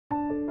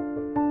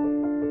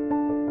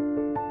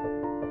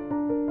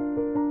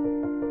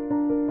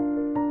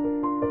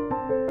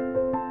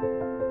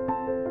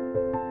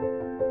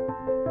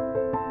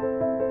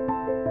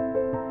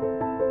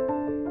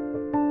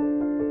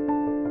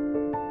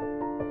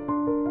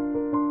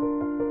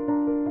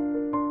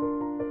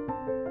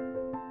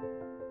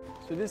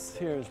this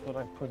here is what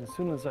I put. As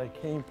soon as I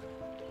came,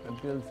 I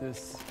built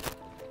this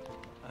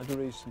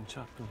adoration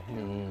chapel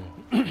here.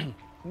 And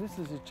this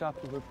is a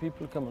chapel where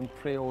people come and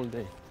pray all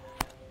day.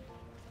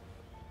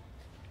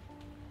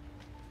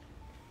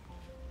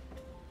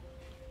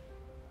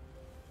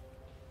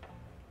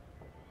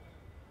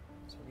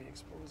 So we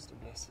expose the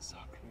Blessed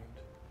Sacrament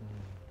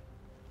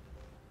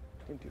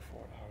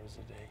 24 hours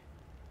a day.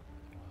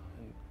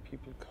 And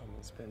people come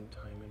and spend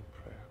time in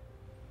prayer.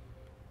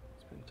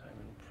 Spend time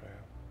in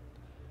prayer.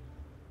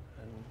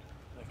 And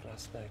like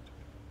last night,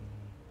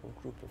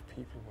 a group of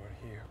people were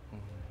here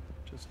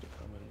just to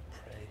come and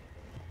pray.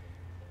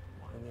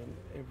 And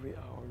then every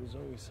hour there's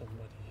always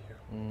somebody here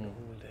the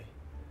whole day.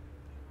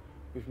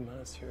 We've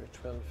Mass here at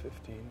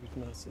 12:15.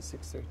 We've Mass at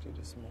 6:30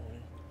 this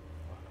morning.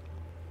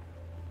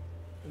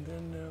 And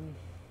then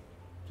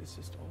there's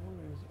just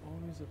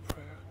always a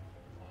prayer.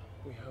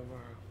 We have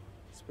our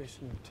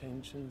special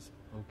intentions.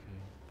 Okay.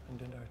 And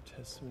then our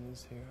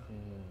testimonies here.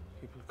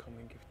 People come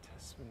and give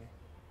testimony.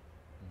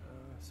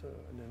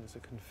 And then there's a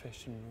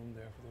confession room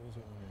there for those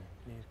who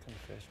need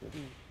confession.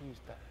 Who's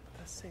that?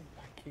 That's Saint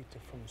Bakita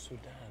from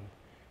Sudan.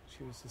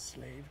 She was a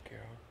slave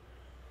girl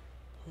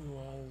who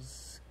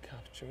was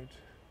captured,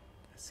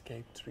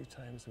 escaped 3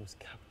 times, and was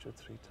captured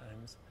 3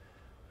 times.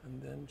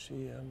 And then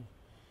she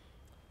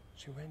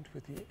went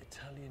with the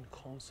Italian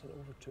consul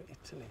over to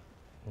Italy.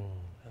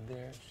 And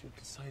there she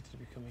decided to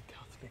become a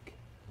Catholic.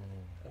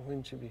 And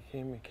when she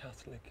became a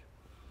Catholic,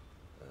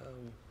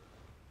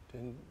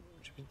 then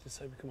she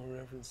decided to become a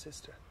Reverend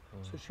Sister.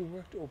 So she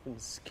worked up in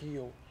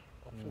Schio,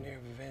 up near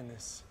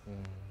Venice.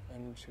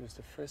 And she was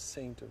the first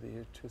saint of the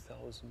year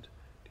 2000.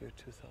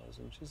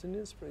 She's an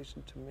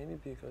inspiration to many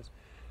because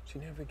she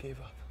never gave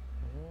up.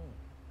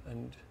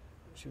 And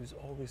she was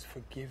always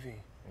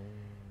forgiving.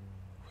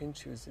 When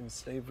she was in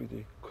slavery,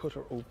 they cut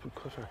her open,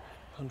 cut her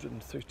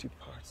 130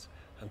 parts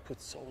and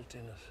put salt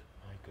in it.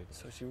 My goodness.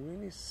 So she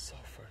really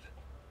suffered.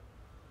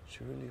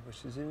 But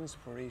she's an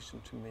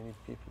inspiration to many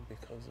people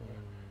because of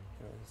her.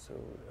 You know, so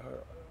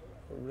her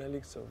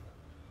relics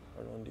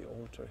are on the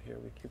altar here.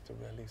 We keep the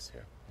relics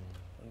here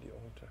on the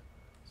altar.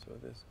 So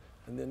this,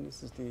 and then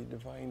this is the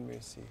Divine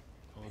Mercy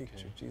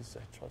picture. Jesus,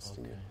 I trust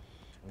in you.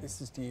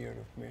 This is the year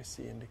of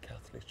mercy in the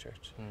Catholic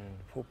Church.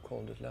 The Pope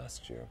called it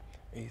last year,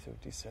 8th of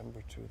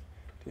December, to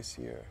this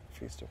year,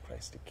 Feast of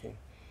Christ the King.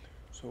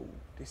 So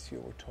this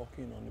year we're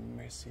talking on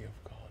the mercy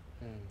of God,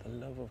 the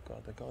love of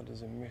God, that God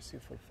is a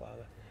merciful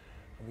Father.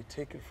 And we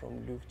take it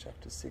from Luke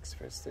chapter 6,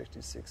 verse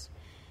 36,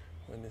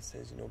 when it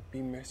says, you know,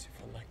 be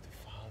merciful like the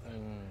Father.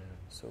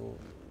 So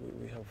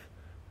we have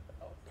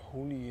the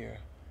whole year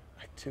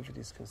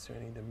activities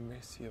concerning the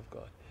mercy of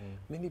God.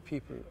 Many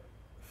people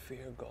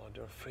fear God,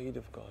 they're afraid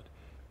of God.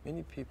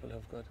 Many people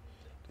have got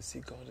to see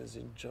God as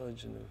a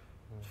judge and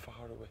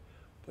far away.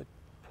 But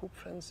Pope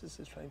Francis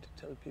is trying to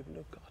tell people,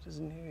 look, God is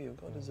near you,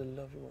 God is a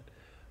loving one.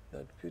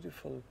 That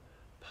beautiful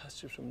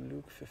passage from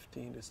Luke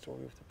 15, the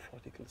story of the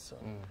prodigal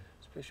son,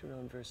 especially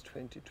around verse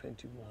 20,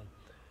 21,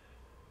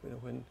 you know,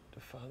 when the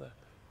father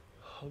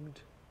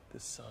hugged the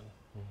son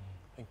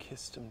and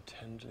kissed him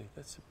tenderly.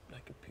 That's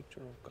like a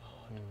picture of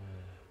God.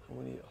 And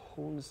when he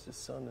holds the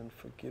son and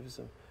forgives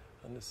him,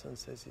 and the son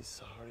says he's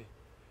sorry,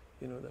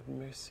 you know, that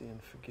mercy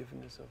and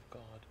forgiveness of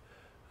God.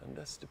 And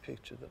that's the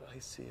picture that I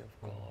see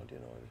of God, you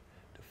know,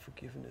 the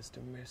forgiveness,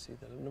 the mercy,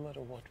 that no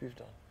matter what we've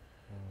done,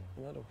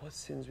 no matter what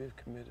sins we've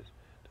committed,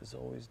 there's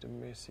always the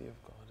mercy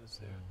of God is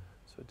there.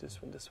 So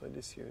that's why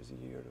this year is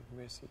a year of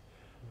mercy.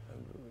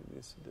 And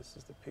this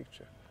is the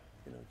picture.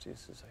 You know,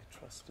 Jesus, I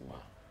trust in you,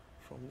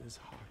 from his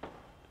heart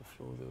to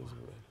flow those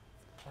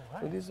away.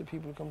 So these are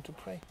people who come to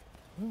pray.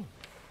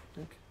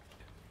 Look.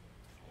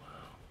 Wow.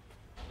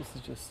 This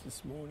is just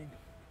this morning.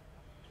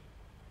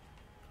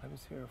 I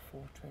was here at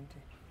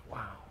 4:20.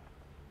 Wow.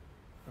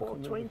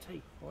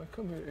 4:20? I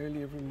come here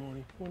early every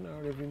morning, 1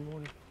 hour every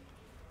morning.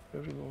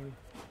 Every morning,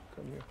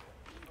 come here.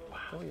 Wow.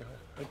 Oh yeah,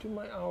 I do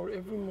my hour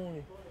every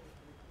morning.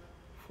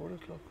 4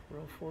 o'clock,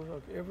 around 4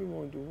 o'clock, every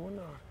morning, do 1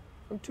 hour.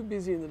 I'm too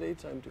busy in the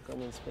daytime to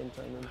come and spend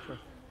time in prayer.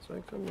 So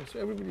I come here. So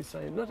everybody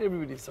signs, not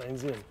everybody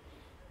signs in.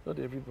 Not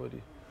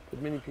everybody,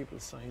 but many people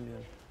sign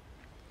in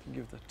to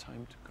give that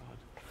time to God.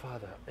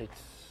 Father,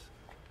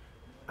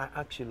 I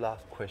ask you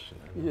last question.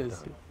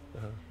 Yes.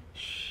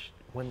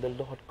 When the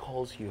Lord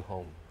calls you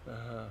home,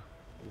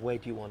 where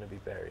do you want to be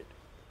buried?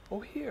 Oh,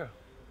 here.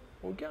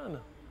 Oh,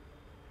 Ghana.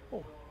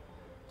 Oh,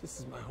 this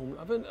is my home.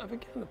 I've a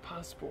Ghana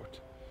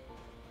passport.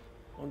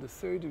 On the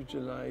 3rd of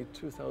July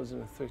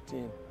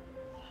 2013,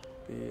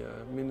 the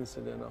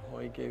minister then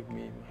Ahoy gave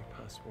me my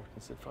passport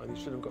and said, Father, you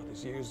should have got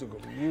this years ago.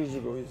 Years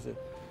ago, he said.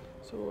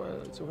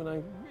 So when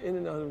I'm in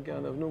and out of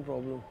Ghana, I have no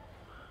problem.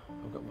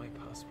 I've got my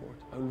passport.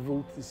 I'll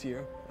vote this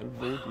year. I'll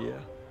vote, yeah.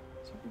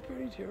 So I'll be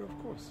buried here, of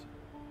course.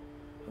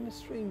 I'm a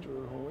stranger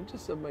at home. I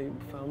just have my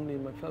family,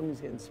 and my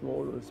family's getting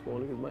smaller and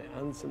smaller because my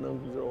aunts and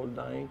uncles are all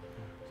dying.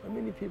 So how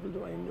many people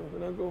do I know?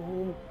 When I go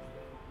home,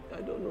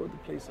 I don't know the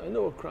place. I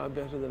know Accra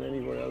better than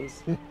anywhere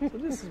else. So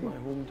this is my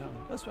hometown.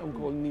 That's why I'm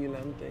called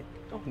Neelante.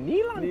 Oh,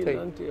 Neelante?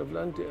 Neelante of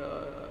Lante.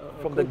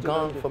 From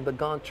the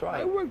Gan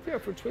tribe. I worked there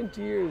for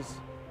 20 years.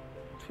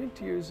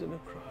 20 years in a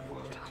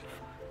crowd.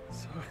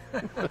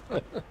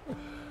 So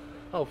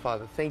Oh,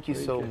 Father, thank you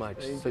so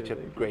much. Such a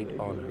great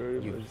thank honor.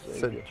 you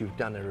very much. You've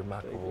done a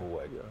remarkable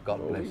work. Yeah.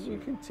 God bless We you.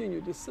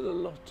 continue. There's still a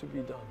lot to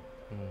be done.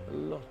 A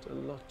lot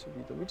to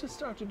be done. We just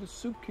started a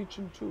soup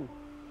kitchen too.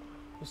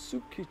 A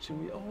soup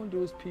kitchen. All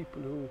those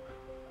people who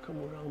come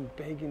around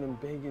begging and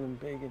begging and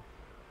begging,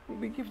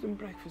 we give them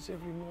breakfast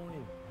every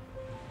morning.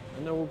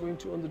 And now we're going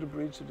to under the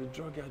bridge to the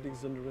drug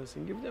addicts and the rest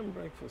and give them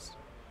breakfast.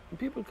 And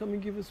people come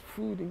and give us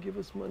food and give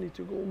us money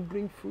to go and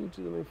bring food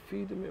to them and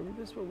feed them.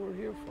 That's what we're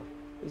here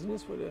for. Isn't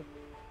this what the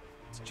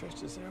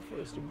church is there for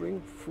us? To bring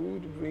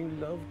food, to bring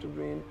love,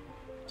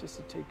 just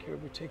to take care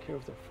of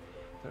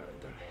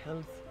their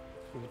health.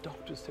 We have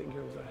doctors taking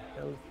care of their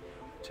health,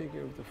 take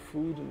care of the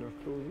food and their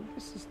clothing.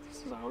 This is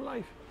our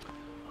life.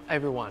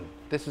 Everyone,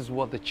 this is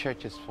what the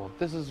church is for.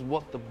 This is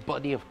what the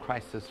body of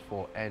Christ is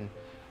for. And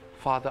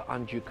Father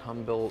Andrew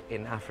Campbell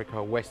in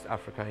Africa, West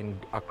Africa, in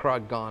Accra,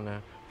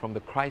 Ghana, from the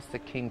Christ the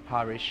King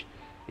parish,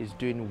 is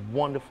doing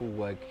wonderful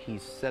work.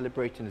 He's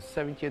celebrating his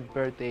 70th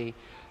birthday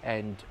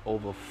and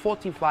over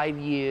 45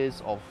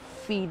 years of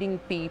feeding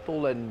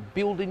people and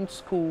building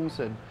schools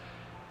and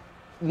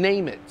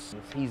name it.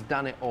 He's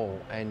done it all,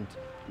 and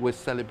we're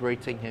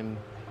celebrating him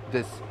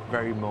this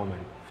very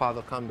moment.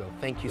 Father Campbell,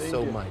 thank you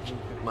so much.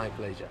 My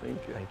pleasure.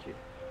 Thank you. Thank you.